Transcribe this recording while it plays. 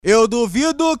Eu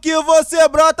duvido que você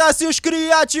brota se os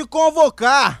cria te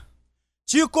convocar.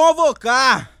 Te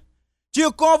convocar.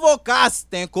 Te convocar. Se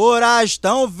tem coragem,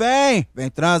 então vem. Vem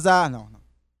transar. Não.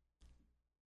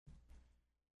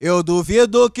 Eu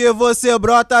duvido que você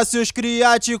brota se os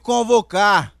cria te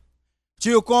convocar.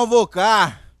 Te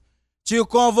convocar. Te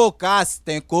convocar. Se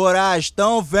tem coragem,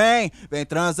 então vem. Vem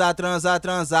transar, transar,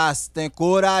 transar. Se tem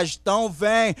coragem, então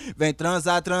vem. Vem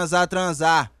transar, transar,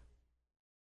 transar.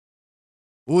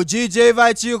 O DJ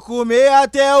vai te comer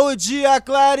até o dia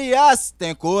clarear. Se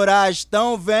tem coragem,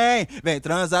 então vem. Vem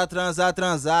transar, transar,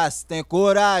 transar. Se tem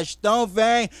coragem, então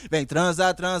vem. Vem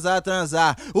transar, transar,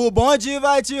 transar. O bonde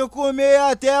vai te comer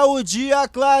até o dia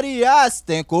clarear. Se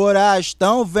tem coragem,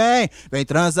 então vem. Vem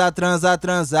transar, transar,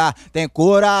 transar. Tem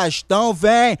coragem, então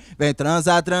vem. Vem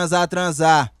transar, transar,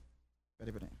 transar.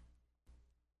 Peraí.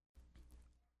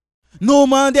 No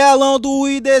Mandelão do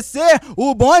IDC,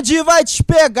 o bonde vai te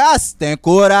pegar. Se tem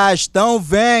coragem, então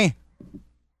vem.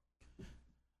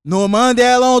 No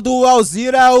Mandelão do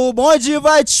Alzira, o bonde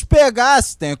vai te pegar.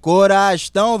 Se tem coragem,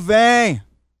 então vem.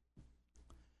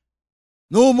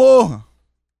 No morro,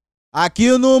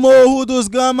 aqui no Morro dos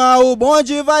Gama, o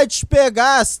bonde vai te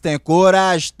pegar. Se tem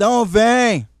coragem, então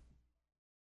vem.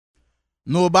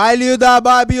 No baile da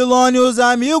Babilônia, os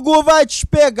amigos vai te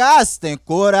pegar. Se tem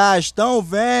coragem, então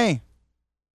vem.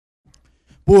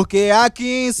 Porque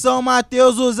aqui em São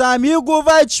Mateus os amigos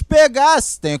vai te pegar.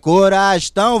 Se tem coragem,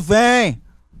 então vem.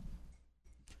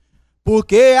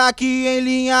 Porque aqui em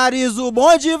Linhares o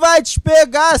bonde vai te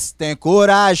pegar. Se tem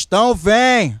coragem, então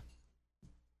vem.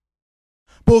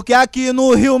 Porque aqui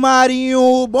no Rio Marinho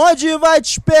o bonde vai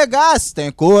te pegar. Se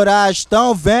tem coragem,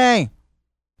 então vem.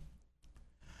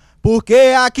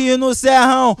 Porque aqui no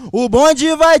Serrão o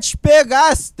bonde vai te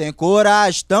pegar. Se tem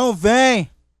coragem, então vem.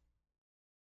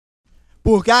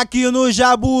 Porque aqui no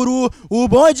Jaburu o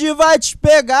bonde vai te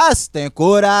pegar. Se tem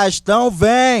coragem, então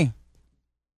vem.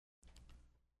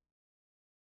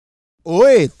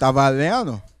 Oi, tá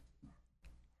valendo?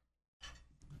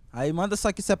 Aí manda isso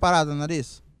aqui separado,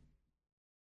 nariz.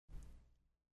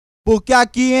 Porque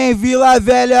aqui em Vila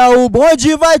Velha o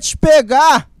bonde vai te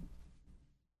pegar.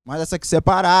 Manda essa aqui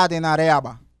separada, hein,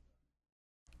 Nareba.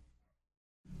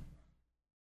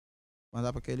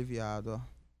 Mandar pra aquele viado,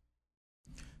 ó.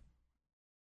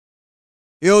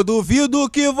 Eu duvido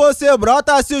que você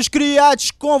brota se os cria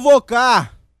te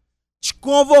convocar. Te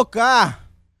convocar.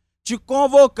 Te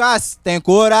convocar. Se tem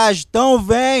coragem, então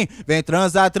vem. Vem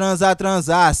transar, transar,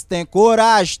 transar. Se tem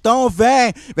coragem, então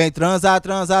vem. Vem transar,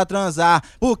 transar, transar.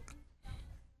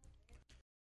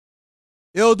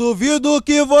 Eu duvido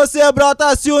que você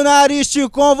brota se o nariz te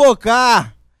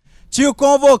convocar. Te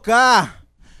convocar.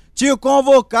 Te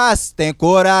convocar. Se tem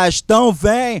coragem, então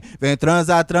vem. Vem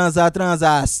transar, transar,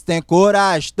 transar. Se tem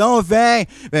coragem, então vem.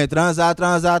 Vem transar,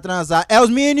 transar, transar. É os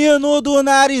meninos do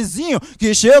narizinho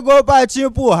que chegou pra te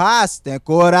empurrar. Se tem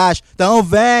coragem, então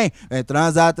vem. Vem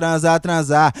transar, transar,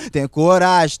 transar. Tem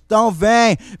coragem, então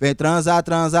vem. Vem transar,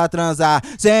 transar, transar.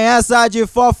 Sem essa de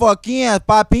fofoquinha,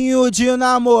 papinho de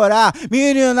namorar.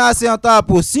 Menina sentar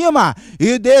por cima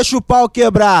e deixa o pau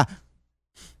quebrar.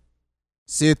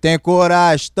 Se tem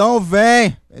coragem, então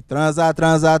vem. Vem transar,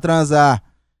 transar, transar.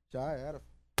 Já era.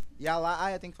 E a lá...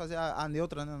 Ah, tem que fazer a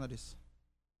neutra, né, nariz?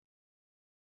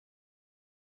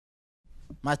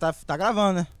 Mas tá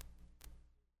gravando, né?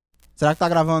 Será que tá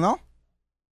gravando, não?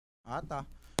 Ah, tá.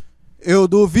 Eu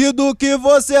duvido que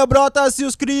você brota se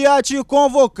os cria te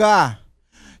convocar.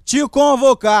 Te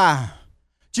convocar.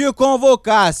 Te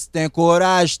convocar. Se tem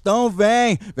coragem, então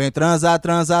vem. Vem transar,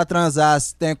 transar, transar.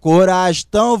 Se tem coragem,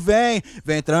 então vem.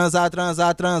 Vem transar,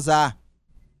 transar, transar.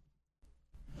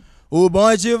 O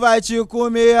bonde vai te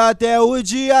comer até o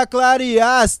dia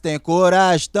clarear. Se tem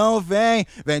coragem, então vem.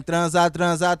 Vem transar,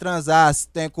 transar, transar. Se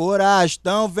tem coragem,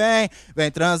 então vem. Vem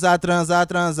transar, transar,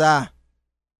 transar.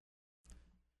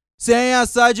 Sem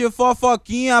essa de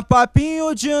fofoquinha,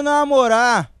 papinho de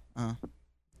namorar.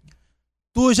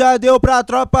 Tu já deu pra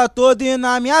tropa toda e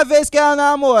na minha vez quer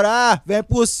namorar. Vem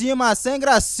por cima sem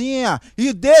gracinha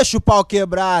e deixa o pau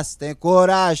quebrar. Se tem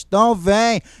coragem, então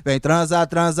vem. Vem transar,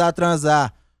 transar,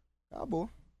 transar. Acabou.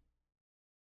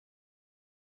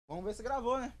 Vamos ver se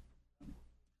gravou, né?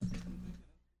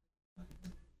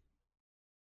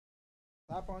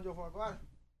 Sabe pra onde eu vou agora?